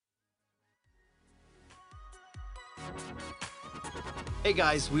Hey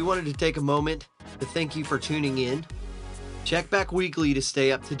guys, we wanted to take a moment to thank you for tuning in. Check back weekly to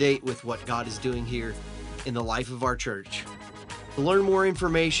stay up to date with what God is doing here in the life of our church. To learn more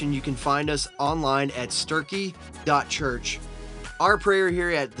information, you can find us online at sturkey.church. Our prayer here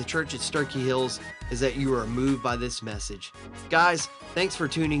at the church at Sturkey Hills is that you are moved by this message. Guys, thanks for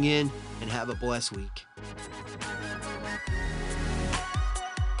tuning in and have a blessed week.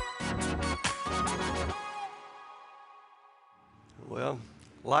 Well,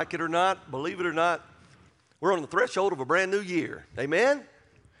 like it or not, believe it or not, we're on the threshold of a brand new year. Amen?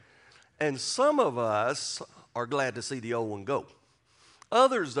 And some of us are glad to see the old one go.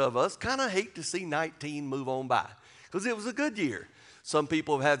 Others of us kind of hate to see 19 move on by because it was a good year. Some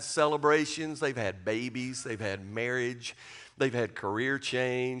people have had celebrations, they've had babies, they've had marriage, they've had career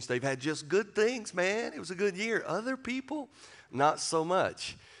change, they've had just good things, man. It was a good year. Other people, not so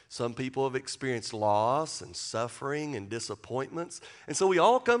much. Some people have experienced loss and suffering and disappointments. And so we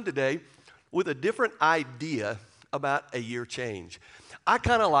all come today with a different idea about a year change. I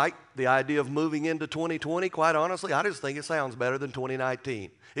kind of like the idea of moving into 2020, quite honestly. I just think it sounds better than 2019.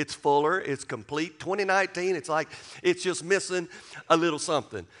 It's fuller, it's complete. 2019, it's like it's just missing a little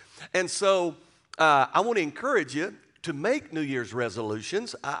something. And so I want to encourage you to make New Year's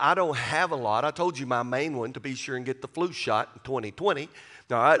resolutions. I don't have a lot. I told you my main one, to be sure and get the flu shot in 2020.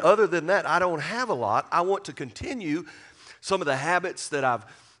 All right, other than that, I don't have a lot. I want to continue some of the habits that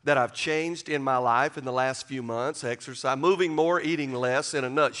I've changed in my life in the last few months. Exercise, moving more, eating less, in a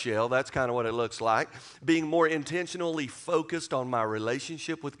nutshell. That's kind of what it looks like. Being more intentionally focused on my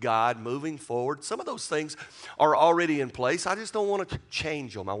relationship with God, moving forward. Some of those things are already in place. I just don't want to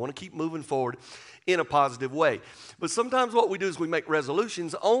change them. I want to keep moving forward in a positive way. But sometimes what we do is we make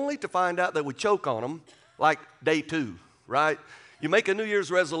resolutions only to find out that we choke on them like day 2, right? You make a New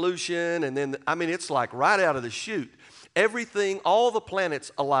Year's resolution, and then, it's like right out of the chute. Everything, all the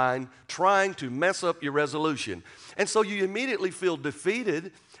planets align trying to mess up your resolution. And so you immediately feel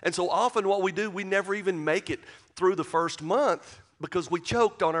defeated. And so often what we do, we never even make it through the first month because we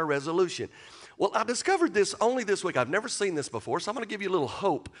choked on our resolution. Well, I discovered this only this week. I've never seen this before, so I'm going to give you a little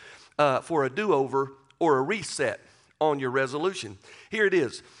hope for a do-over or a reset on your resolution. Here it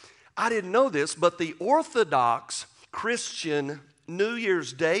is. I didn't know this, but the Orthodox Christian New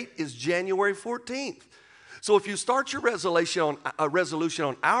Year's date is January 14th. So if you start your resolution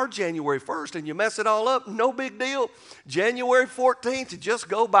on our January 1st and you mess it all up, no big deal. January 14th, you just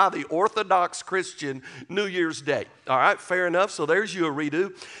go by the Orthodox Christian New Year's Day. All right, fair enough. So there's you a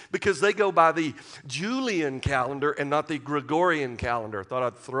redo because they go by the Julian calendar and not the Gregorian calendar. Thought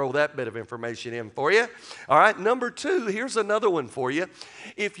I'd throw that bit of information in for you. All right, number 2, here's another one for you.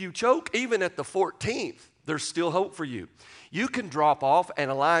 If you choke even at the 14th, there's still hope for you. You can drop off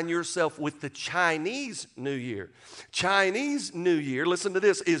and align yourself with the Chinese New Year. Chinese New Year, listen to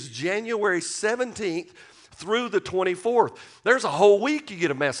this, is January 17th through the 24th. There's a whole week you get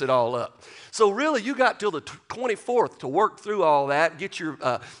to mess it all up. So really, you got till the 24th to work through all that,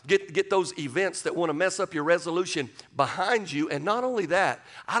 get those events that want to mess up your resolution behind you. And not only that,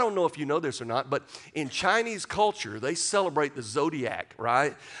 I don't know if you know this or not, but in Chinese culture, they celebrate the zodiac,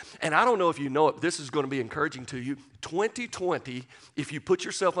 right? And I don't know if you know it, this is going to be encouraging to you. 2020, if you put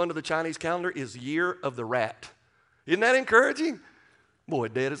yourself under the Chinese calendar, is Year of the Rat. Isn't that encouraging? Boy,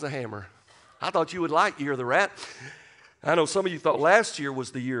 dead as a hammer. I thought you would like Year of the Rat. I know some of you thought last year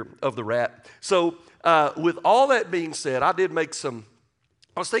was the Year of the Rat. So with all that being said, I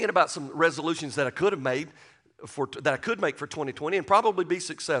was thinking about some resolutions that I could make for 2020 and probably be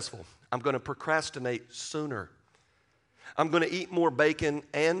successful. I'm going to procrastinate sooner. I'm going to eat more bacon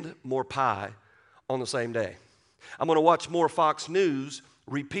and more pie on the same day. I'm going to watch more Fox News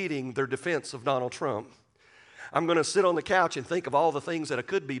repeating their defense of Donald Trump. I'm going to sit on the couch and think of all the things that I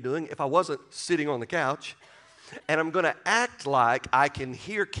could be doing if I wasn't sitting on the couch. And I'm going to act like I can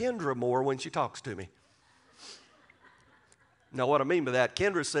hear Kendra more when she talks to me. Now, what I mean by that,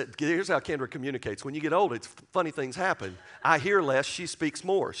 Kendra said, here's how Kendra communicates. When you get older, funny things happen. I hear less, she speaks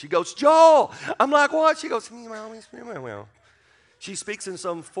more. She goes, Joel! I'm like, what? She goes, meow. She speaks in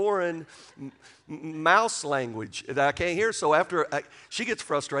some foreign mouse language that I can't hear. So after she gets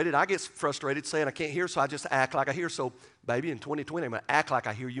frustrated, I get frustrated saying I can't hear, so I just act like I hear. So, baby, in 2020, I'm going to act like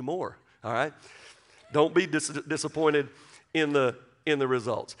I hear you more, all right? Don't be disappointed in the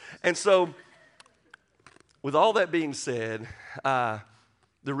results. And so, with all that being said, the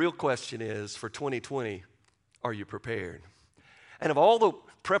real question is, for 2020, are you prepared? And of all the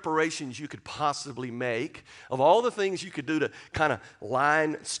preparations you could possibly make, of all the things you could do to kind of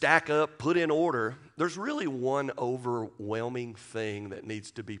stack up, put in order, there's really one overwhelming thing that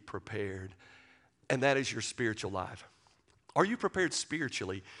needs to be prepared, and that is your spiritual life. Are you prepared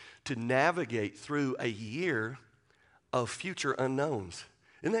spiritually to navigate through a year of future unknowns?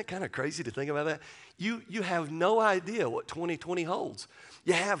 Isn't that kind of crazy to think about that? You have no idea what 2020 holds.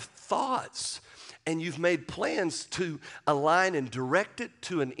 You have thoughts, and you've made plans to align and direct it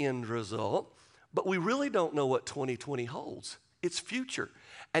to an end result, but we really don't know what 2020 holds. It's future,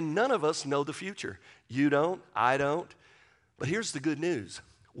 and none of us know the future. You don't, I don't, but here's the good news.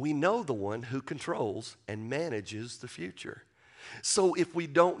 We know the one who controls and manages the future. So if we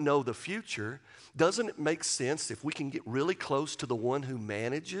don't know the future, doesn't it make sense if we can get really close to the one who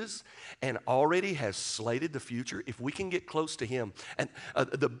manages and already has slated the future? If we can get close to him, and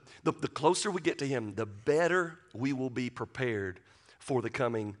the closer we get to him, the better we will be prepared for the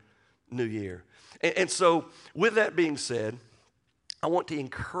coming new year. And so with that being said, I want to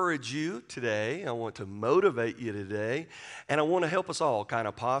encourage you today, I want to motivate you today, and I want to help us all kind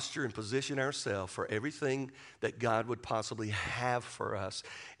of posture and position ourselves for everything that God would possibly have for us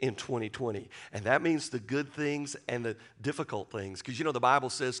in 2020. And that means the good things and the difficult things. Because you know the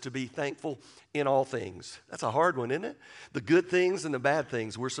Bible says to be thankful in all things. That's a hard one, isn't it? The good things and the bad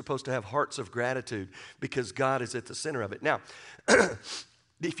things, we're supposed to have hearts of gratitude because God is at the center of it. Now,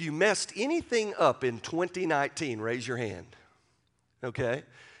 if you messed anything up in 2019, raise your hand. Okay?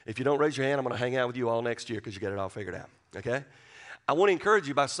 If you don't raise your hand, I'm going to hang out with you all next year because you got it all figured out. Okay? I want to encourage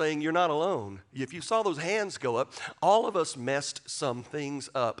you by saying you're not alone. If you saw those hands go up, all of us messed some things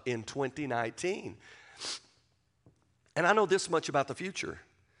up in 2019. And I know this much about the future.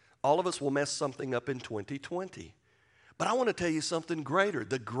 All of us will mess something up in 2020. But I want to tell you something greater.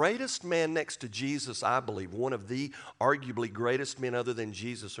 The greatest man next to Jesus, I believe, one of the arguably greatest men other than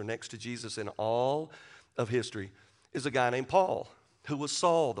Jesus or next to Jesus in all of history, is a guy named Paul, who was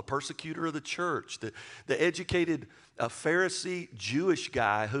Saul, the persecutor of the church, the educated Pharisee Jewish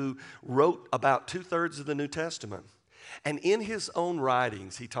guy who wrote about 2/3 of the New Testament. And in his own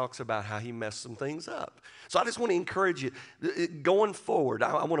writings, he talks about how he messed some things up. So I just want to encourage you, going forward,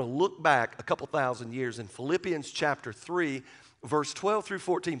 I want to look back a couple thousand years. In Philippians chapter 3, verse 12 through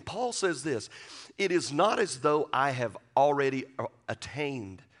 14, Paul says this, "It is not as though I have already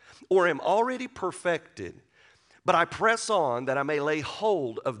attained or am already perfected, but I press on that I may lay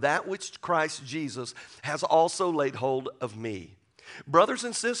hold of that which Christ Jesus has also laid hold of me. Brothers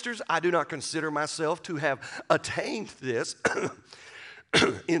and sisters, I do not consider myself to have attained this.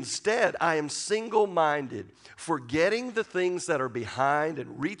 Instead, I am single-minded, forgetting the things that are behind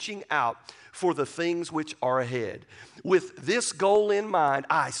and reaching out for the things which are ahead. With this goal in mind,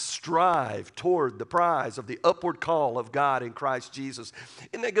 I strive toward the prize of the upward call of God in Christ Jesus."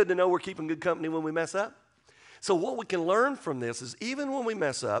 Isn't that good to know we're keeping good company when we mess up? So what we can learn from this is even when we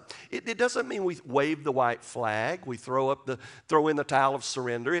mess up, it doesn't mean we wave the white flag, we throw in the towel of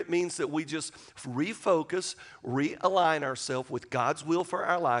surrender. It means that we just refocus, realign ourselves with God's will for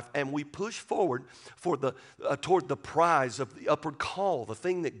our life, and we push forward for toward the prize of the upward call, the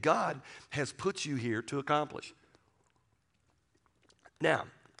thing that God has put you here to accomplish. Now,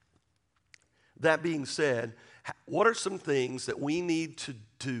 that being said, what are some things that we need to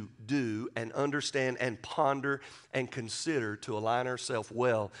do and understand and ponder and consider to align ourselves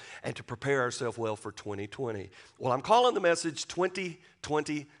well and to prepare ourselves well for 2020? Well, I'm calling the message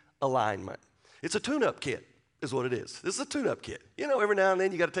 2020 Alignment. It's a tune-up kit is what it is. This is a tune-up kit. You know, every now and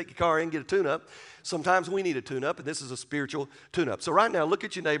then you got to take your car in and get a tune-up. Sometimes we need a tune-up, and this is a spiritual tune-up. So right now, look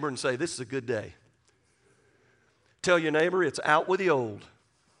at your neighbor and say, "This is a good day." Tell your neighbor it's out with the old.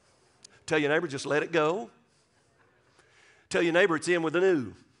 Tell your neighbor just let it go. Tell your neighbor it's in with the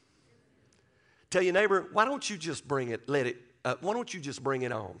new. Tell your neighbor, why don't you just bring it, why don't you just bring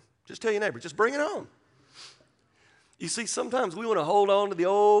it on? Just tell your neighbor, just bring it on. You see, sometimes we want to hold on to the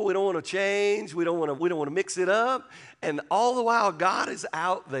old, we don't want to change, we don't want to mix it up, and all the while God is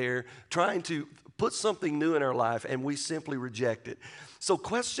out there trying to put something new in our life, and we simply reject it. So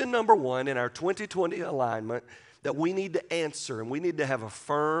question number one in our 2020 alignment that we need to answer, and we need to have a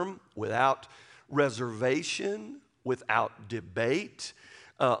firm, without reservation, without debate,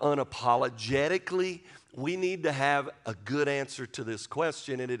 unapologetically, we need to have a good answer to this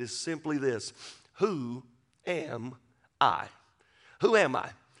question, and it is simply this: who am I? Who am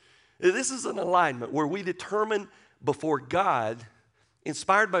I? This is an alignment where we determine before God,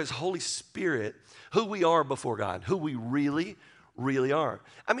 inspired by His Holy Spirit, who we are before God, who we really, really are.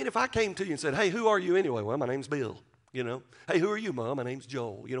 I mean, if I came to you and said, "Hey, who are you anyway?" "Well, my name's Bill." You know, "Hey, who are you, Mom?" "My name's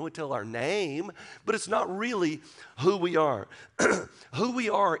Joel." You know, we tell our name, but it's not really who we are. Who we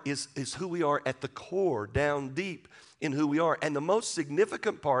are is who we are at the core, down deep in who we are. And the most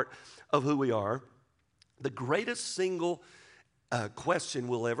significant part of who we are, the greatest single question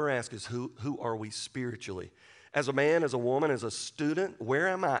we'll ever ask is who are we spiritually? As a man, as a woman, as a student, where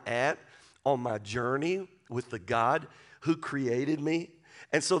am I at on my journey with the God who created me?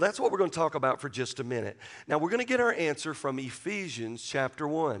 And so that's what we're going to talk about for just a minute. Now, we're going to get our answer from Ephesians chapter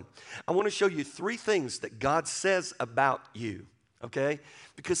 1. I want to show you 3 things that God says about you, okay?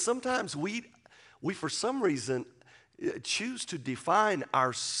 Because sometimes we for some reason, choose to define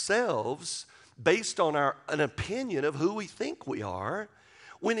ourselves based on an opinion of who we think we are,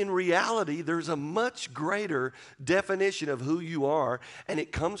 when in reality, there's a much greater definition of who you are, and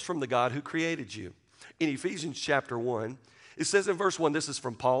it comes from the God who created you. In Ephesians chapter 1, it says in verse 1, this is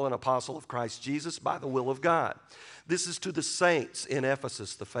from Paul, an apostle of Christ Jesus, by the will of God. This is to the saints in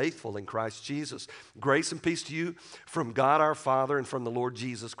Ephesus, the faithful in Christ Jesus. Grace and peace to you from God our Father and from the Lord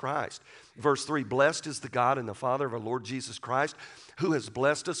Jesus Christ. Verse 3, blessed is the God and the Father of our Lord Jesus Christ, who has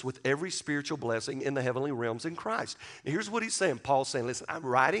blessed us with every spiritual blessing in the heavenly realms in Christ. Now, here's what he's saying. Paul's saying, listen, I'm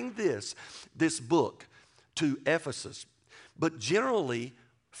writing this book to Ephesus, but generally,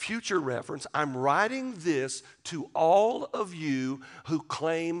 future reference, I'm writing this to all of you who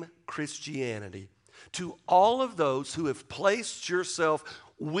claim Christianity, to all of those who have placed yourself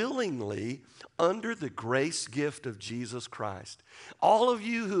willingly under the grace gift of Jesus Christ. All of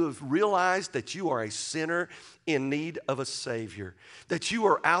you who have realized that you are a sinner in need of a Savior, that you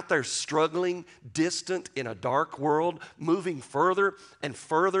are out there struggling, distant in a dark world, moving further and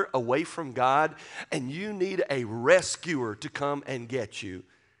further away from God, and you need a rescuer to come and get you.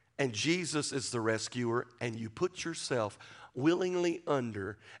 And Jesus is the rescuer, and you put yourself willingly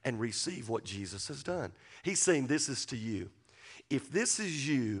under and receive what Jesus has done. He's saying this is to you. If this is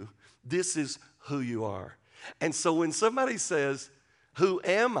you, this is who you are. And so when somebody says, who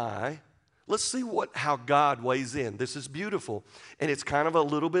am I? Let's see how God weighs in. This is beautiful. And it's kind of a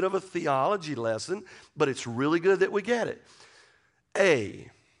little bit of a theology lesson, but it's really good that we get it. A,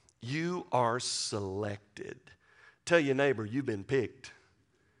 you are selected. Tell your neighbor, you've been picked.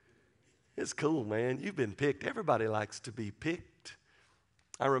 It's cool, man. You've been picked. Everybody likes to be picked.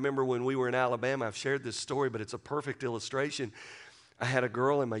 I remember when we were in Alabama, I've shared this story, but it's a perfect illustration. I had a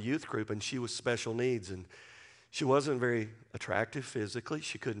girl in my youth group, and she was special needs, and she wasn't very attractive physically.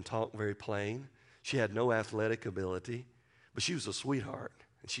 She couldn't talk very plain. She had no athletic ability, but she was a sweetheart,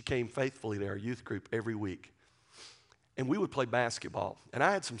 and she came faithfully to our youth group every week. And we would play basketball, and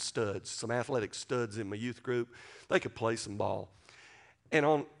I had some studs, some athletic studs in my youth group. They could play some ball. And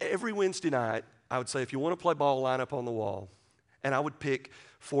on every Wednesday night, I would say, if you want to play ball, line up on the wall. And I would pick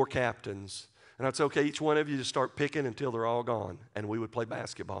 4 captains. And I'd say, okay, each one of you just start picking until they're all gone. And we would play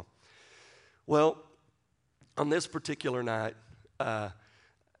basketball. Well, on this particular night,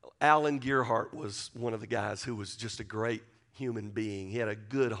 Alan Gearhart was one of the guys who was just a great human being. He had a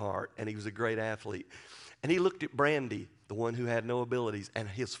good heart, and he was a great athlete. And he looked at Brandy, the one who had no abilities, and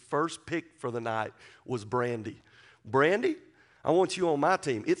his first pick for the night was Brandy. Brandy, I want you on my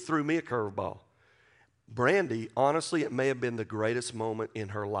team. It threw me a curveball. Brandy, honestly, it may have been the greatest moment in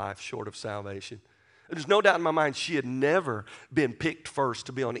her life short of salvation. There's no doubt in my mind she had never been picked first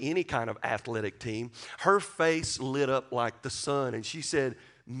to be on any kind of athletic team. Her face lit up like the sun, and she said,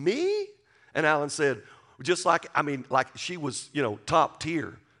 me? And Alan said, like she was, top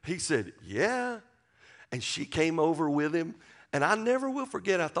tier. He said, yeah. And she came over with him, and I never will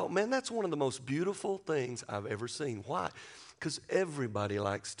forget, I thought, man, that's one of the most beautiful things I've ever seen. Why? Because everybody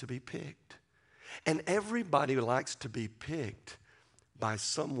likes to be picked. And everybody likes to be picked by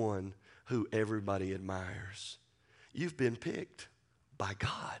someone who everybody admires. You've been picked by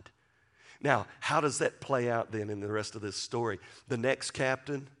God. Now, how does that play out then in the rest of this story? The next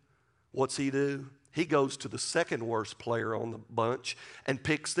captain, what's he do? He goes to the second worst player on the bunch and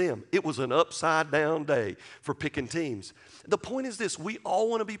picks them. It was an upside down day for picking teams. The point is this, we all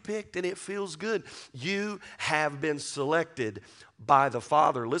want to be picked and it feels good. You have been selected by the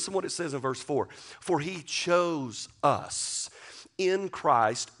Father. Listen what it says in verse 4. For he chose us in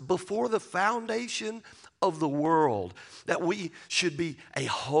Christ before the foundation of the world, that we should be a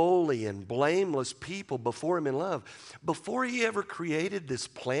holy and blameless people before him in love. Before he ever created this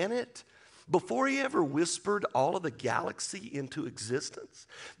planet, before he ever whispered all of the galaxy into existence,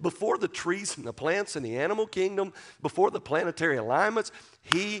 before the trees and the plants and the animal kingdom, before the planetary alignments,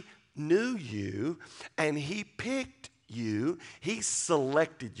 he knew you and he picked you. He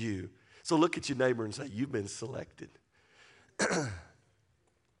selected you. So look at your neighbor and say, you've been selected.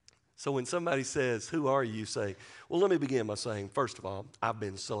 So when somebody says, who are you? You say, well, let me begin by saying, first of all, I've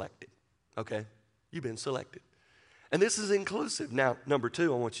been selected. Okay? You've been selected. And this is inclusive. Now, number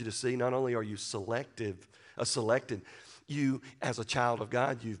 2, I want you to see, not only are you selected, you, as a child of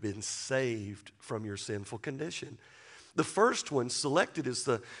God, you've been saved from your sinful condition. The first one, selected, is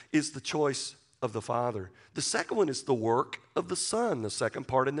the choice of the Father. The second one is the work of the Son, the second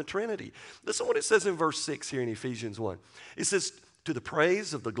part in the Trinity. Listen to what it says in verse 6 here in Ephesians 1. It says, to the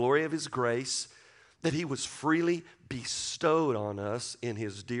praise of the glory of his grace, that he was freely bestowed on us in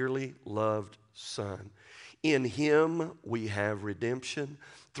his dearly loved Son. In him we have redemption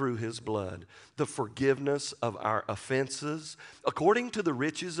through his blood, the forgiveness of our offenses, according to the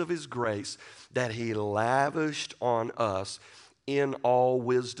riches of his grace that he lavished on us in all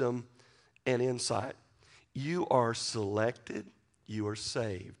wisdom and insight. You are selected, you are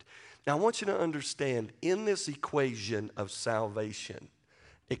saved. Now I want you to understand, in this equation of salvation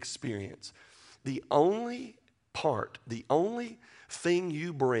experience, the only thing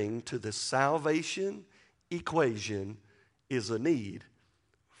you bring to the salvation equation is a need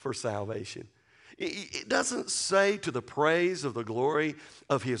for salvation. It doesn't say to the praise of the glory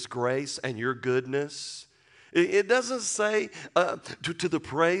of his grace and your goodness. It doesn't say to the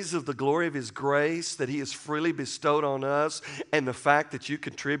praise of the glory of his grace that he has freely bestowed on us and the fact that you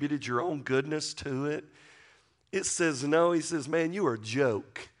contributed your own goodness to it. It says, no, he says, man, you are a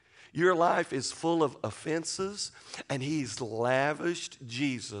joke. Your life is full of offenses, and he's lavished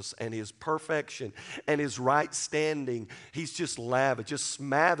Jesus and his perfection and his right standing. He's just lavished, just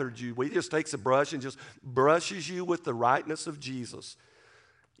smothered you. He just takes a brush and just brushes you with the rightness of Jesus.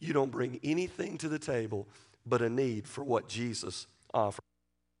 You don't bring anything to the table but a need for what Jesus offers.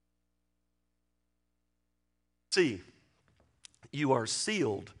 See, you are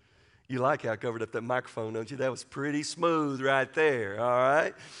sealed. You like how I covered up that microphone, don't you? That was pretty smooth right there, all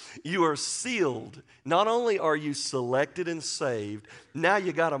right? You are sealed. Not only are you selected and saved, now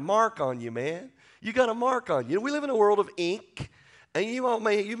you got a mark on you, man. You got a mark on you. We live in a world of ink, and you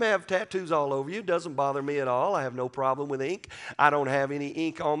may have tattoos all over you. It doesn't bother me at all. I have no problem with ink. I don't have any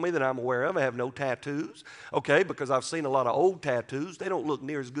ink on me that I'm aware of. I have no tattoos, okay, because I've seen a lot of old tattoos. They don't look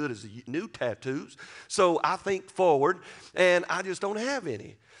near as good as the new tattoos. So I think forward, and I just don't have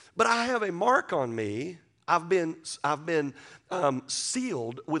any. But I have a mark on me. I've been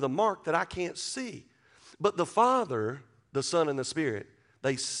sealed with a mark that I can't see. But the Father, the Son, and the Spirit,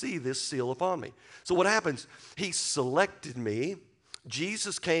 they see this seal upon me. So what happens? He selected me.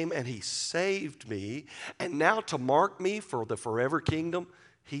 Jesus came and he saved me. And now to mark me for the forever kingdom,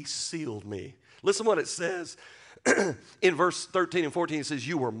 he sealed me. Listen what it says. In verse 13 and 14, it says,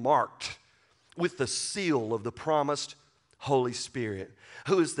 you were marked with the seal of the promised Holy Spirit,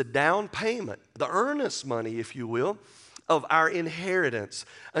 who is the down payment, the earnest money, if you will, of our inheritance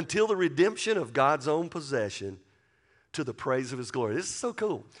until the redemption of God's own possession to the praise of his glory. This is so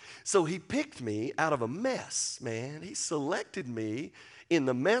cool. So he picked me out of a mess, man. He selected me in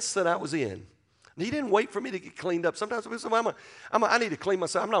the mess that I was in. And he didn't wait for me to get cleaned up. Sometimes we say, I need to clean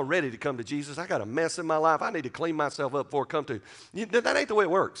myself. I'm not ready to come to Jesus. I got a mess in my life. I need to clean myself up before I come to you. That ain't the way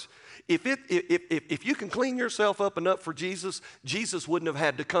it works. If you can clean yourself up enough for Jesus, Jesus wouldn't have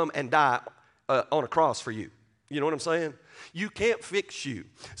had to come and die on a cross for you. You know what I'm saying? You can't fix you.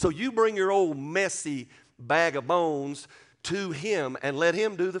 So you bring your old messy bag of bones to him and let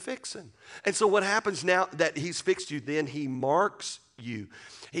him do the fixing. And so what happens now that he's fixed you, then he marks you.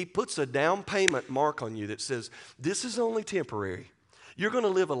 He puts a down payment mark on you that says, this is only temporary. You're going to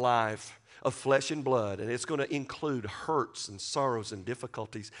live a life of flesh and blood, and it's going to include hurts and sorrows and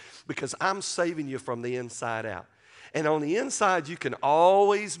difficulties because I'm saving you from the inside out. And on the inside, you can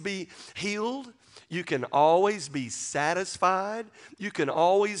always be healed. You can always be satisfied. You can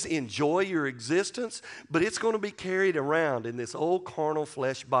always enjoy your existence, but it's going to be carried around in this old carnal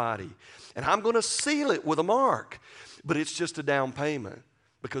flesh body. And I'm going to seal it with a mark, but it's just a down payment.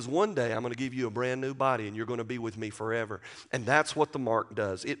 Because one day I'm going to give you a brand new body and you're going to be with me forever. And that's what the mark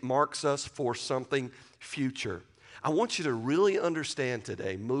does. It marks us for something future. I want you to really understand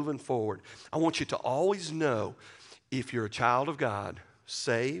today, moving forward, I want you to always know if you're a child of God,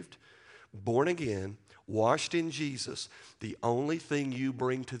 saved, born again, washed in Jesus, the only thing you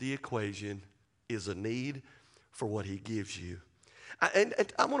bring to the equation is a need for what he gives you. And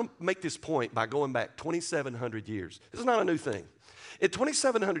I want to make this point by going back 2,700 years. This is not a new thing.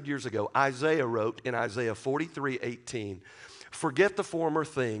 2,700 years ago, Isaiah wrote in Isaiah 43:18, forget the former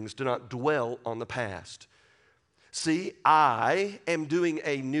things, do not dwell on the past. See, I am doing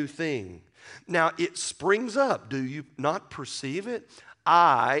a new thing. Now it springs up. Do you not perceive it?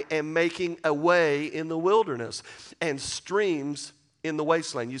 I am making a way in the wilderness and streams in the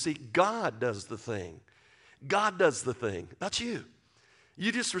wasteland. You see, God does the thing. God does the thing, not you.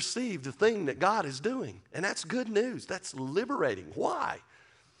 You just received the thing that God is doing, and that's good news. That's liberating. Why?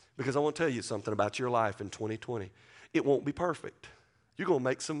 Because I want to tell you something about your life in 2020. It won't be perfect. You're going to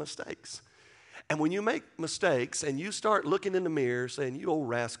make some mistakes. And when you make mistakes and you start looking in the mirror saying, you old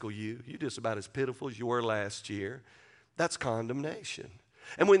rascal, you're just about as pitiful as you were last year, that's condemnation.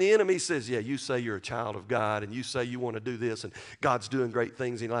 And when the enemy says, yeah, you say you're a child of God and you say you want to do this and God's doing great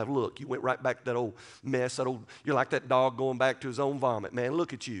things in your life. Look, you went right back to that old mess, you're like that dog going back to his own vomit. Man,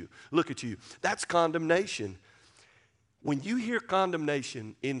 look at you. Look at you. That's condemnation. When you hear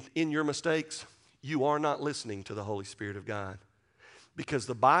condemnation in your mistakes, you are not listening to the Holy Spirit of God. Because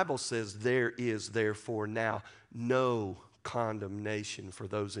the Bible says there is therefore now no condemnation for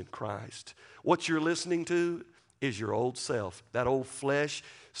those in Christ. What you're listening to is your old self, that old flesh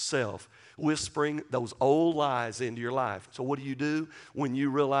self, whispering those old lies into your life. So what do? When you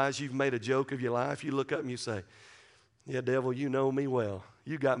realize you've made a joke of your life, you look up and you say, yeah, devil, you know me well.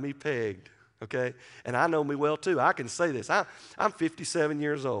 You got me pegged, okay? And I know me well too. I can say this. I'm 57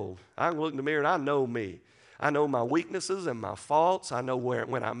 years old. I can look in the mirror and I know me. I know my weaknesses and my faults. I know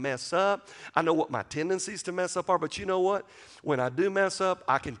when I mess up. I know what my tendencies to mess up are. But you know what? When I do mess up,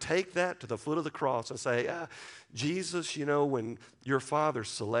 I can take that to the foot of the cross and say, Jesus, you know, when your Father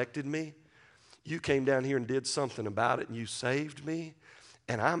selected me, you came down here and did something about it and you saved me.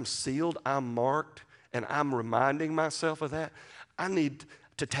 And I'm sealed, I'm marked, and I'm reminding myself of that. I need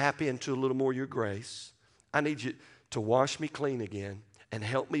to tap into a little more of your grace. I need you to wash me clean again and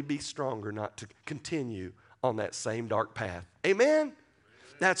help me be stronger not to continue on that same dark path. Amen?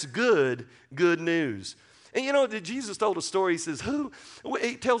 That's good news. And you know, Jesus told a story. He says,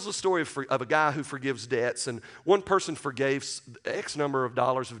 he tells the story of a guy who forgives debts. And one person forgave X number of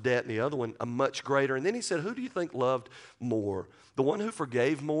dollars of debt and the other one a much greater. And then he said, who do you think loved more? The one who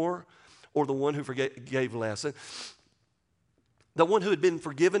forgave more or the one who forgave less? And the one who had been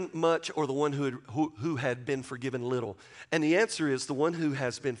forgiven much or the one who had been forgiven little? And the answer is the one who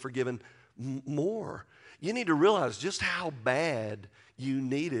has been forgiven more. You need to realize just how bad you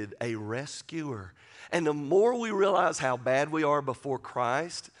needed a rescuer. And the more we realize how bad we are before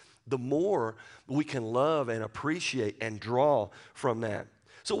Christ, the more we can love and appreciate and draw from that.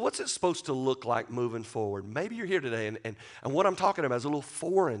 So what's it supposed to look like moving forward? Maybe you're here today and what I'm talking about is a little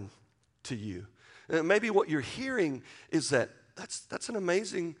foreign to you. And maybe what you're hearing is that's an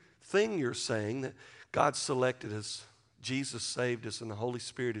amazing thing you're saying, that God selected us, Jesus saved us, and the Holy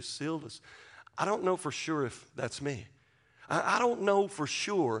Spirit has sealed us. I don't know for sure if that's me. I don't know for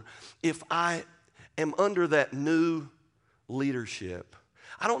sure if I am under that new leadership.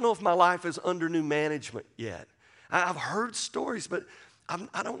 I don't know if my life is under new management yet. I've heard stories, but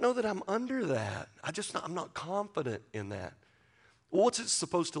I don't know that I'm under that. I'm not confident in that. What's it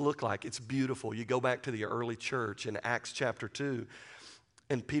supposed to look like? It's beautiful. You go back to the early church in Acts chapter 2,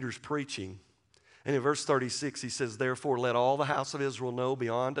 and Peter's preaching. And in verse 36, he says, therefore, let all the house of Israel know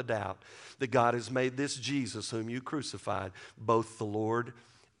beyond a doubt that God has made this Jesus, whom you crucified, both the Lord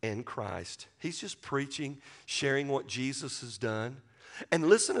and Christ. He's just preaching, sharing what Jesus has done. And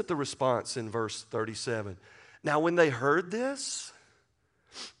listen at the response in verse 37. Now, when they heard this,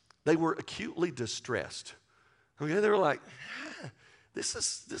 they were acutely distressed. Okay, they were like, this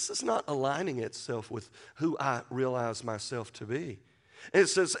is not aligning itself with who I realize myself to be. And it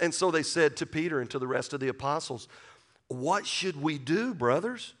says, and so they said to Peter and to the rest of the apostles, what should we do,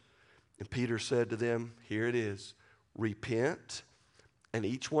 brothers? And Peter said to them, here it is, repent and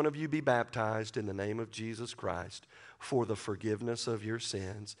each one of you be baptized in the name of Jesus Christ for the forgiveness of your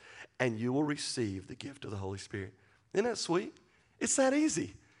sins, and you will receive the gift of the Holy Spirit. Isn't that sweet? It's that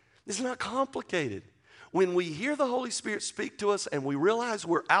easy. It's not complicated. When we hear the Holy Spirit speak to us and we realize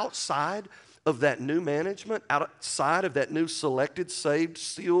we're outside of that new management, outside of that new selected, saved,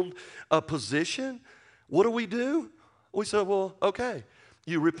 sealed position, what do? We say, well, okay,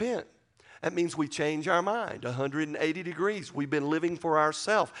 you repent. That means we change our mind 180 degrees. We've been living for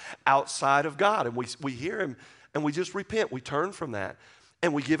ourselves outside of God, and we hear Him, and we just repent. We turn from that,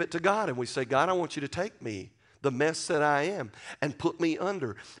 and we give it to God, and we say, God, I want you to take me, the mess that I am, and put me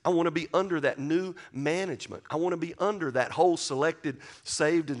under. I want to be under that new management. I want to be under that whole selected,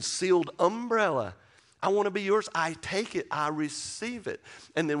 saved, and sealed umbrella. I want to be yours. I take it. I receive it.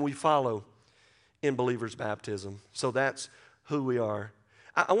 And then we follow in believer's baptism. So that's who we are.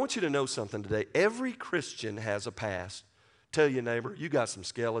 I want you to know something today. Every Christian has a past. Tell your neighbor, you got some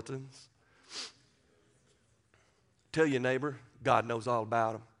skeletons. Tell your neighbor, God knows all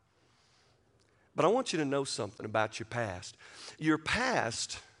about them. But I want you to know something about your past. Your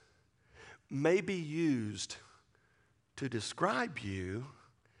past may be used to describe you,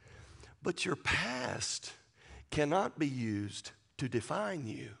 but your past cannot be used to define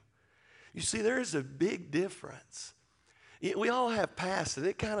you. You see, there is a big difference. We all have past, and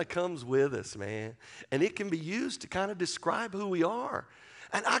it kind of comes with us, man. And it can be used to kind of describe who we are.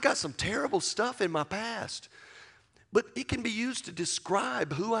 And I got some terrible stuff in my past. But it can be used to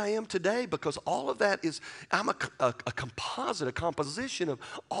describe who I am today, because all of that is, I'm a composite, a composition of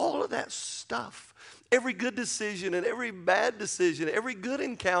all of that stuff. Every good decision and every bad decision, every good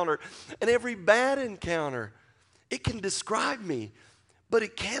encounter and every bad encounter, it can describe me, but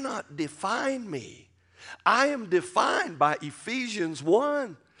it cannot define me. I am defined by Ephesians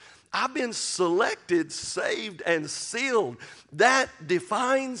 1. I've been selected, saved, and sealed. That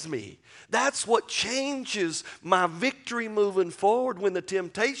defines me. That's what changes my victory moving forward when the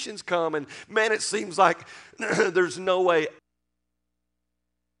temptations come. And man, it seems like there's no way.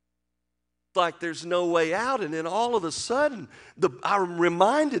 There's no way out. And then all of a sudden, I'm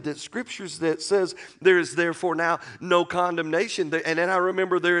reminded that scriptures that says there is therefore now no condemnation. And then I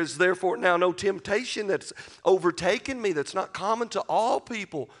remember there is therefore now no temptation that's overtaken me, that's not common to all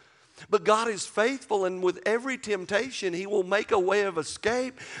people. But God is faithful, and with every temptation, He will make a way of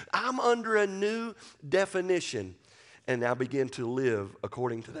escape. I'm under a new definition, and now begin to live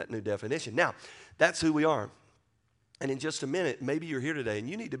according to that new definition. Now, that's who we are. And in just a minute, maybe you're here today, and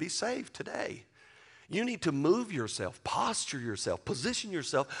you need to be saved today. You need to move yourself, posture yourself, position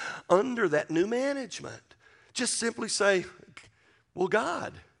yourself under that new management. Just simply say, well,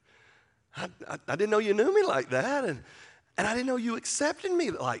 God, I didn't know you knew me like that, and I didn't know you accepted me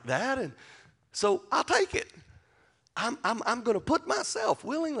like that, and so I'll take it. I'm going to put myself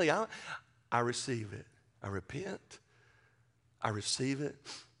willingly. I receive it. I repent. I receive it.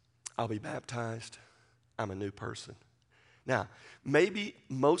 I'll be baptized. I'm a new person. Now, maybe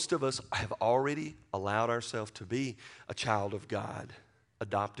most of us have already allowed ourselves to be a child of God,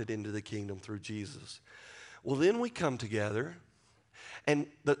 adopted into the kingdom through Jesus. Well, then we come together. And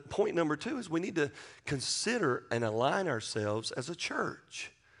the point number 2 is we need to consider and align ourselves as a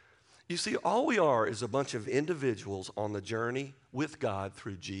church. You see, all we are is a bunch of individuals on the journey with God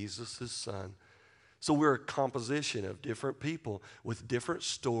through Jesus, His Son. So we're a composition of different people with different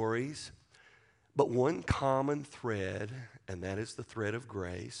stories, but one common thread, and that is the thread of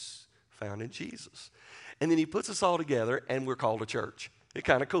grace found in Jesus. And then He puts us all together, and we're called a church. It's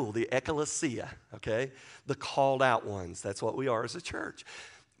kind of cool, the ecclesia, okay? The called out ones. That's what we are as a church.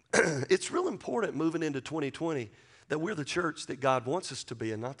 It's real important moving into 2020 that we're the church that God wants us to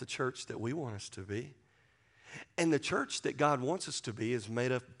be and not the church that we want us to be. And the church that God wants us to be is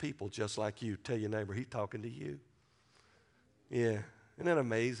made up of people just like you. Tell your neighbor, He's talking to you. Yeah, isn't that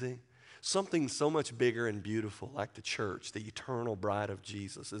amazing? Something so much bigger and beautiful like the church, the eternal bride of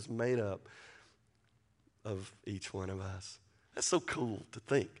Jesus, is made up of each one of us. That's so cool to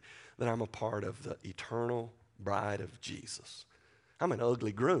think that I'm a part of the eternal bride of Jesus. I'm an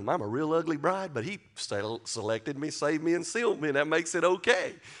ugly groom. I'm a real ugly bride, but He selected me, saved me, and sealed me, and that makes it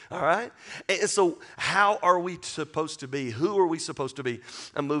okay, all right? And so how are we supposed to be? Who are we supposed to be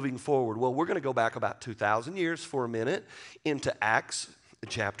moving forward? Well, we're going to go back about 2,000 years for a minute into Acts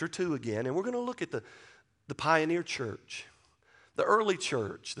chapter 2 again, and we're going to look at the pioneer church. The early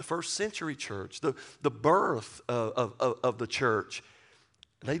church, the first century church, the birth of the church.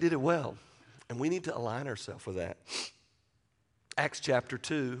 They did it well, and we need to align ourselves with that. Acts chapter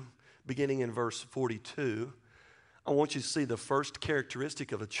 2, beginning in verse 42, I want you to see the first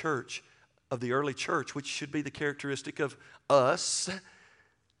characteristic of a church, of the early church, which should be the characteristic of us,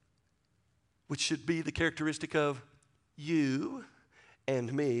 which should be the characteristic of you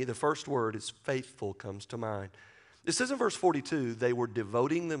and me. The first word is faithful comes to mind. It says in verse 42, they were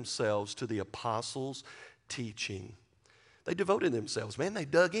devoting themselves to the apostles' teaching. They devoted themselves, man. They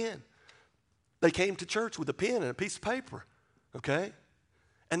dug in. They came to church with a pen and a piece of paper, okay?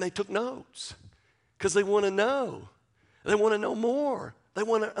 And they took notes because they want to know. They want to know more. They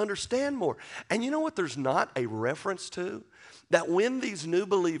want to understand more. And you know what there's not a reference to? That when these new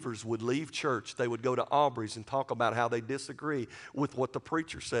believers would leave church, they would go to Aubrey's and talk about how they disagree with what the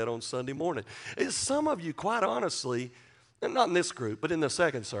preacher said on Sunday morning. Some of you, quite honestly, and not in this group, but in the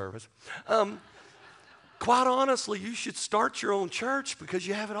second service, quite honestly, you should start your own church because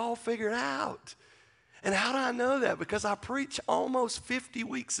you have it all figured out. And how do I know that? Because I preach almost 50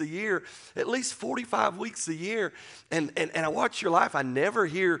 weeks a year, at least 45 weeks a year, and I watch your life. I never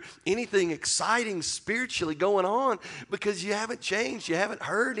hear anything exciting spiritually going on because you haven't changed. You haven't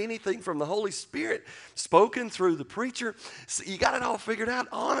heard anything from the Holy Spirit spoken through the preacher. So you got it all figured out.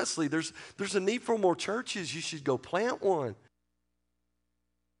 Honestly, there's a need for more churches. You should go plant one.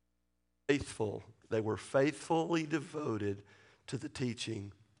 Faithful. They were faithfully devoted to the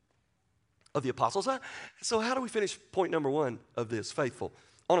teaching of the apostles. So how do we finish point number 1 of this, faithful?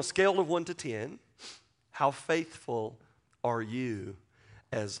 On a scale of 1 to 10, how faithful are you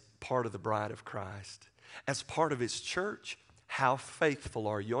as part of the bride of Christ? As part of His church, How faithful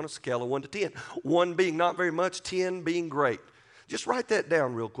are you on a scale of 1 to 10? 1 being not very much, 10 being great. Just write that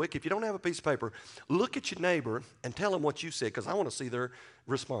down real quick. If you don't have a piece of paper, look at your neighbor and tell them what you said, because I want to see their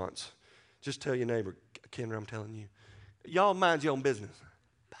response. Just tell your neighbor, Kendra, I'm telling you. Y'all mind your own business.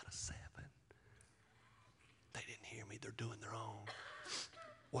 About a 7. They didn't hear me. They're doing their own.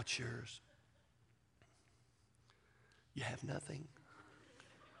 What's yours? You have nothing?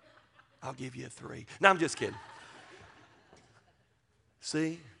 I'll give you a 3. No, I'm just kidding.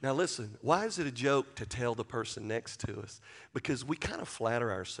 See? Now listen, why is it a joke to tell the person next to us? Because we kind of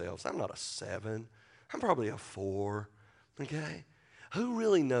flatter ourselves. I'm not a 7. I'm probably a 4. Okay? Who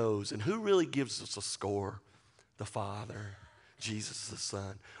really knows and who really gives us a score? The Father, Jesus the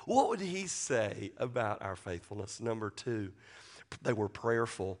Son. What would he say about our faithfulness? Number 2, they were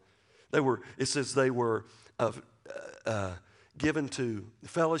prayerful. It says they were given to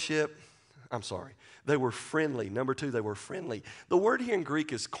fellowship. I'm sorry. They were friendly. Number 2, they were friendly. The word here in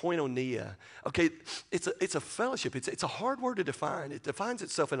Greek is koinonia. Okay, it's a fellowship. It's a hard word to define. It defines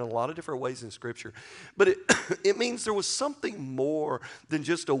itself in a lot of different ways in Scripture. But it means there was something more than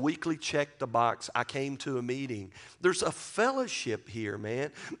just a weekly check the box, I came to a meeting. There's a fellowship here,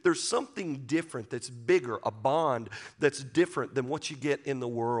 man. There's something different that's bigger, a bond that's different than what you get in the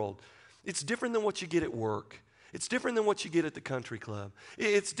world. It's different than what you get at work. It's different than what you get at the country club.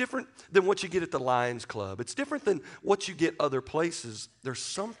 It's different than what you get at the Lions Club. It's different than what you get other places. There's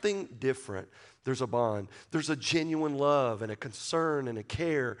something different. There's a bond. There's a genuine love and a concern and a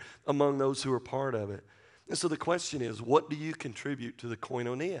care among those who are part of it. And so the question is, what do you contribute to the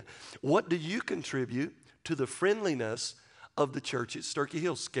koinonia? What do you contribute to the friendliness of the church at Sturkey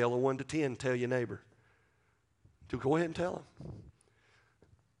Hills? Scale of 1 to 10, tell your neighbor. Go ahead and tell them.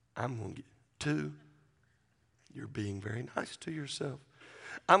 I'm going to get 2. You're being very nice to yourself.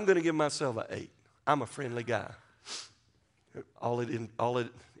 I'm going to give myself an 8. I'm a friendly guy. All it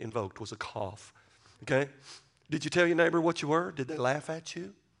invoked was a cough. Okay? Did you tell your neighbor what you were? Did they laugh at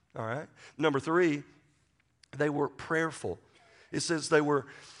you? All right. Number 3, they were prayerful. It says they were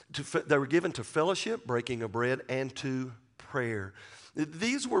given to fellowship, breaking of bread, and to prayer.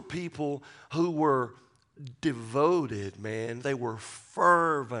 These were people who were devoted, man. They were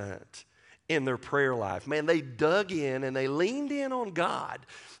fervent in their prayer life. Man, they dug in and they leaned in on God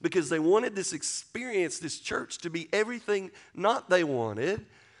because they wanted this experience, this church, to be everything not they wanted.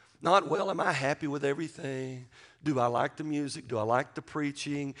 Not, well, am I happy with everything? Do I like the music? Do I like the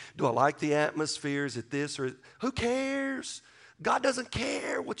preaching? Do I like the atmosphere? Is it this or who cares? God doesn't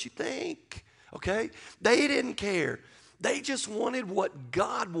care what you think, okay? They didn't care. They just wanted what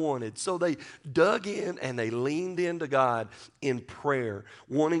God wanted. So they dug in and they leaned into God in prayer,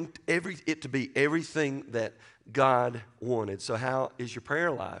 wanting it to be everything that God wanted. So how is your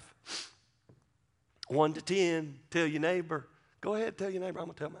prayer life? 1 to 10, tell your neighbor. Go ahead, tell your neighbor. I'm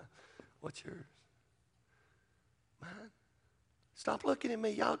going to tell mine. What's yours? Mine? Stop looking at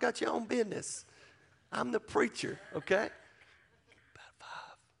me. Y'all got your own business. I'm the preacher, okay? About 5.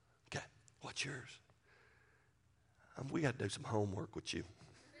 Okay, what's yours? We got to do some homework with you.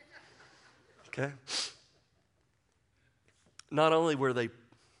 Okay? Not only were they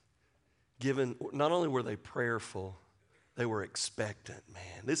prayerful, they were expectant,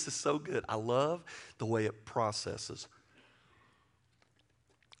 man. This is so good. I love the way it processes.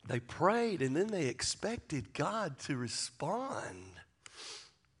 They prayed and then they expected God to respond.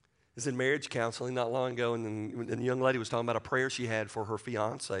 I was in marriage counseling not long ago, and the young lady was talking about a prayer she had for her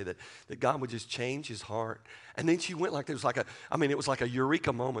fiance that God would just change his heart. And then she went like, it was like a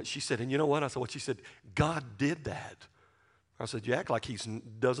eureka moment. She said, and you know what? I said, what? She said, God did that. I said, you act like he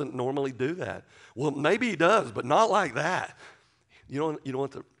doesn't normally do that. Well, maybe he does, but not like that. You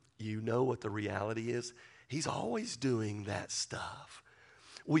know what the reality is? He's always doing that stuff.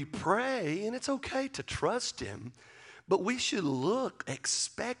 We pray, and it's okay to trust him, but we should look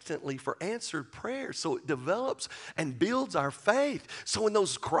expectantly for answered prayer so it develops and builds our faith. So in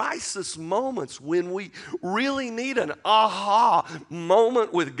those crisis moments when we really need an aha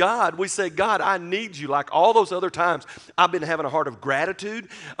moment with God, we say, God, I need you. Like all those other times, I've been having a heart of gratitude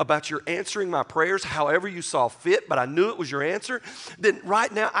about your answering my prayers however you saw fit, but I knew it was your answer. Then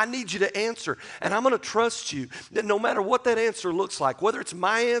right now, I need you to answer. And I'm going to trust you that no matter what that answer looks like, whether it's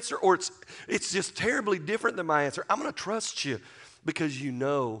my answer or it's just terribly different than my answer, I'm going to trust you because you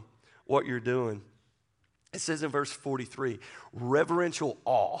know what you're doing. It says in verse 43, reverential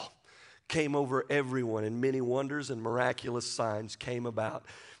awe came over everyone, and many wonders and miraculous signs came about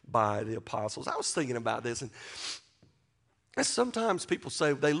by the apostles. I was thinking about this, and sometimes people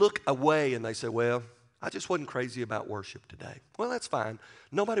say, they look away and they say, well, I just wasn't crazy about worship today. Well, that's fine.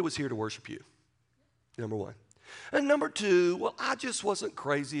 Nobody was here to worship you, number one. And number two, well, I just wasn't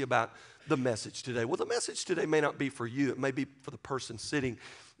crazy about the message today. Well, the message today may not be for you. It may be for the person sitting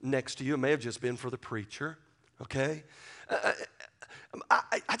next to you. It may have just been for the preacher, okay?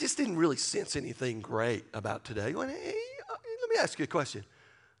 I just didn't really sense anything great about today. Well, hey, let me ask you a question.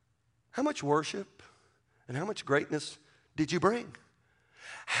 How much worship and how much greatness did you bring?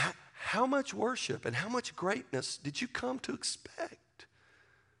 How much worship and how much greatness did you come to expect?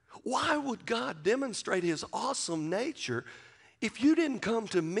 Why would God demonstrate his awesome nature if you didn't come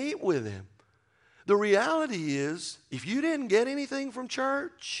to meet with him? The reality is, if you didn't get anything from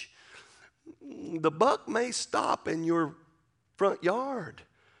church, the buck may stop in your front yard.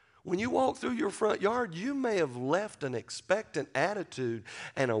 When you walk through your front yard, you may have left an expectant attitude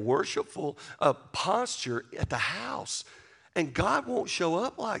and a worshipful posture at the house. And God won't show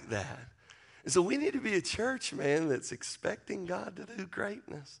up like that. And so we need to be a church, man, that's expecting God to do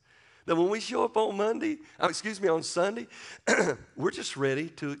greatness. That when we show up on on Sunday, we're just ready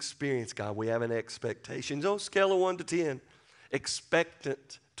to experience God. We have an expectation. On a scale of 1 to 10,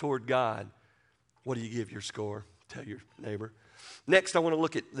 expectant toward God. What do you give your score? Tell your neighbor. Next, I want to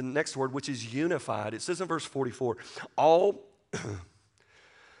look at the next word, which is unified. It says in verse 44, all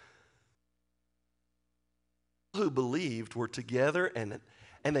who believed were together and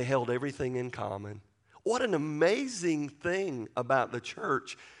they held everything in common. What an amazing thing about the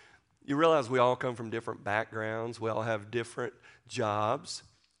church. You realize we all come from different backgrounds. We all have different jobs,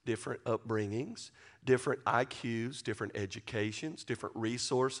 different upbringings, different IQs, different educations, different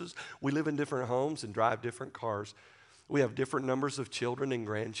resources. We live in different homes and drive different cars. We have different numbers of children and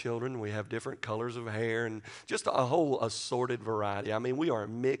grandchildren. We have different colors of hair and just a whole assorted variety. I mean, we are a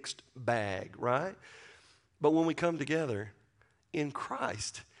mixed bag, right? But when we come together in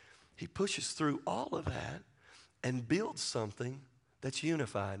Christ, he pushes through all of that and builds something that's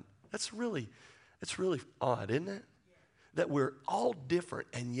unified. That's really odd, isn't it? That we're all different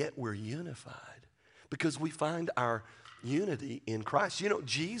and yet we're unified because we find our unity in Christ. You know,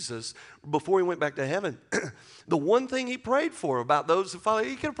 Jesus, before he went back to heaven, the one thing he prayed for about those who follow,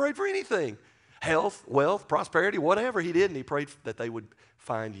 he could have prayed for anything. Health, wealth, prosperity, whatever he did, and he prayed that they would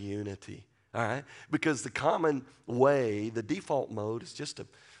find unity. All right? Because the common way, the default mode is just to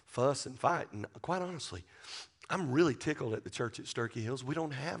fuss and fight. And quite honestly, I'm really tickled at the church at Sturkey Hills. We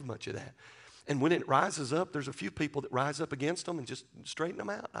don't have much of that. And when it rises up, there's a few people that rise up against them and just straighten them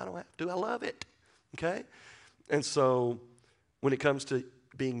out. I don't have to. I love it. Okay? And so when it comes to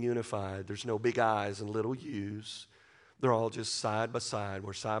being unified, there's no big I's and little U's. They're all just side by side.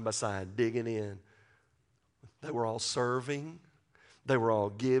 We're side by side digging in. They were all serving. They were all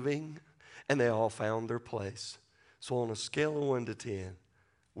giving. And they all found their place. So on a scale of 1 to 10,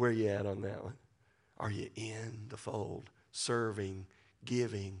 where are you at on that one? Are you in the fold, serving,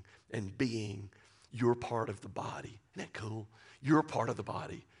 giving, and being? You're part of the body. Isn't that cool? You're part of the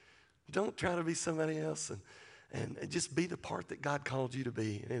body. Don't try to be somebody else and just be the part that God called you to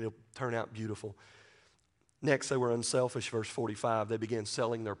be, and it'll turn out beautiful. Next, they were unselfish, verse 45. They began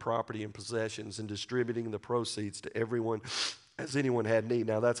selling their property and possessions and distributing the proceeds to everyone as anyone had need.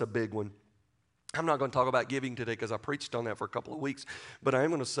 Now, that's a big one. I'm not going to talk about giving today because I preached on that for a couple of weeks, but I am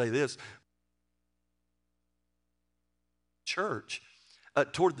going to say this. Church,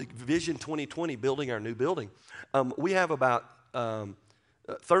 toward the Vision 2020, building our new building, we have about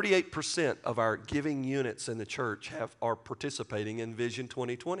 38% of our giving units in the church are participating in Vision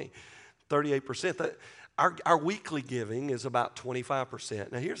 2020. 38%. Our weekly giving is about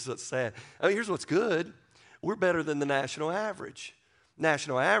 25%. Now, here's what's sad. Here's what's good. We're better than the national average.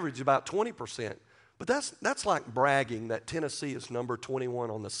 National average is about 20%. But that's like bragging that Tennessee is number 21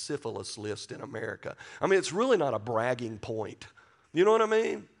 on the syphilis list in America. I mean, it's really not a bragging point. You know what I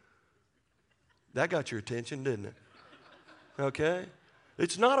mean? That got your attention, didn't it? Okay?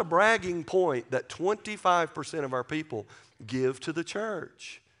 It's not a bragging point that 25% of our people give to the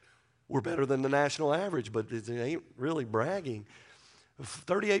church. We're better than the national average, but it ain't really bragging.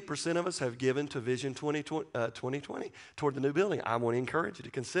 38% of us have given to Vision 2020 toward the new building. I want to encourage you to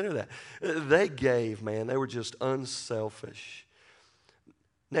consider that. They gave, man. They were just unselfish.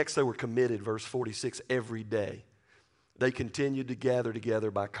 Next, they were committed, verse 46, every day. They continued to gather together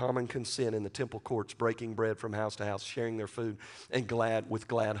by common consent in the temple courts, breaking bread from house to house, sharing their food, and with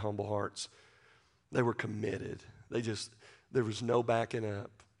glad, humble hearts. They were committed. There was no backing up.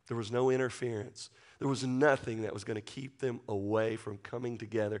 There was no interference. There was nothing that was going to keep them away from coming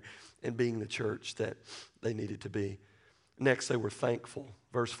together and being the church that they needed to be. Next, they were thankful.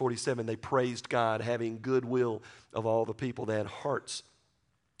 Verse 47, they praised God, having goodwill of all the people. They had hearts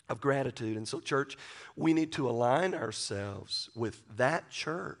of gratitude. And so, church, we need to align ourselves with that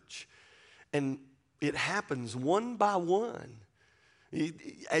church. And It happens one by one.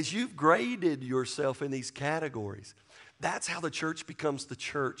 As you've graded yourself in these categories, that's how the church becomes the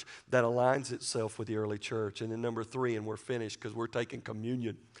church that aligns itself with the early church. And then number 3, and we're finished because we're taking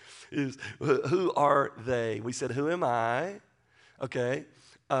communion, is who are they? We said, who am I? Okay.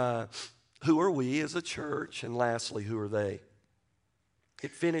 Who are we as a church? And lastly, who are they?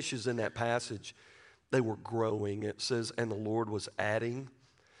 It finishes in that passage. They were growing. It says, and the Lord was adding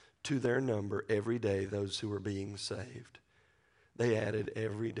to their number every day those who were being saved. They added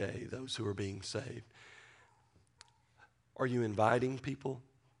every day those who were being saved. Are you inviting people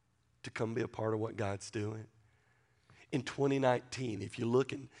to come be a part of what God's doing? In 2019, if you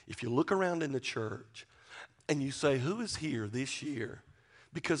look around in the church and you say, who is here this year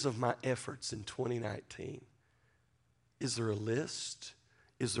because of my efforts in 2019? Is there a list?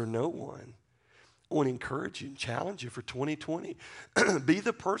 Is there no one? I want to encourage you and challenge you for 2020. Be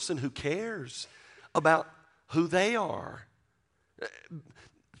the person who cares about who they are.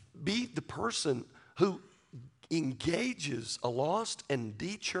 Be the person who engages a lost and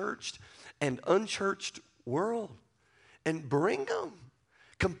de-churched and unchurched world and bring them.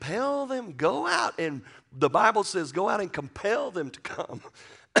 Compel them. Go out, and the Bible says go out and compel them to come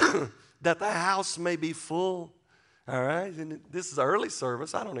that the house may be full. All right? And this is early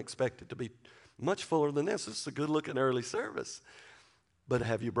service. I don't expect it to be much fuller than this. This is a good-looking early service. But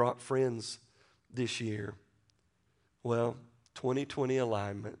have you brought friends this year? Well, 2020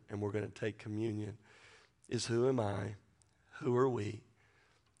 alignment, and we're going to take communion, is who am I, who are we,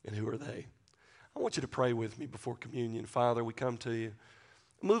 and who are they? I want you to pray with me before communion. Father, we come to you.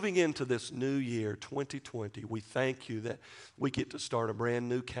 Moving into this new year, 2020, we thank you that we get to start a brand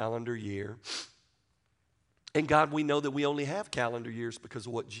new calendar year. And God, we know that we only have calendar years because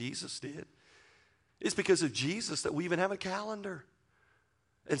of what Jesus did. It's because of Jesus that we even have a calendar.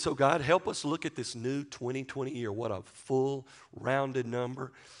 And so, God, help us look at this new 2020 year. What a full, rounded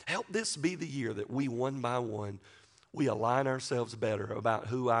number. Help this be the year that we, one by one, we align ourselves better about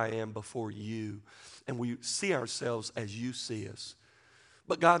who I am before you. And we see ourselves as you see us.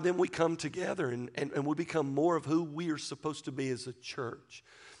 But, God, then we come together and we become more of who we are supposed to be as a church.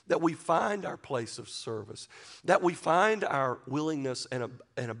 That we find our place of service. That we find our willingness and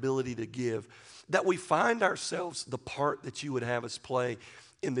ability to give. That we find ourselves the part that you would have us play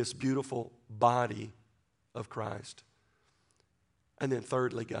in this beautiful body of Christ. And then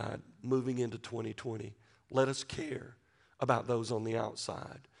thirdly, God, moving into 2020, let us care about those on the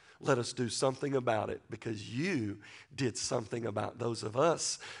outside. Let us do something about it because you did something about those of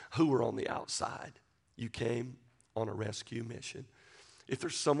us who were on the outside. You came on a rescue mission. If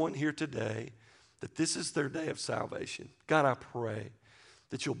there's someone here today that this is their day of salvation, God, I pray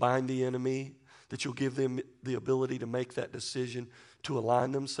that you'll bind the enemy, that you'll give them the ability to make that decision to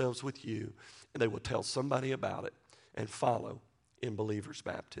align themselves with you, and they will tell somebody about it and follow in believers'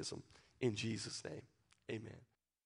 baptism. In Jesus' name, amen.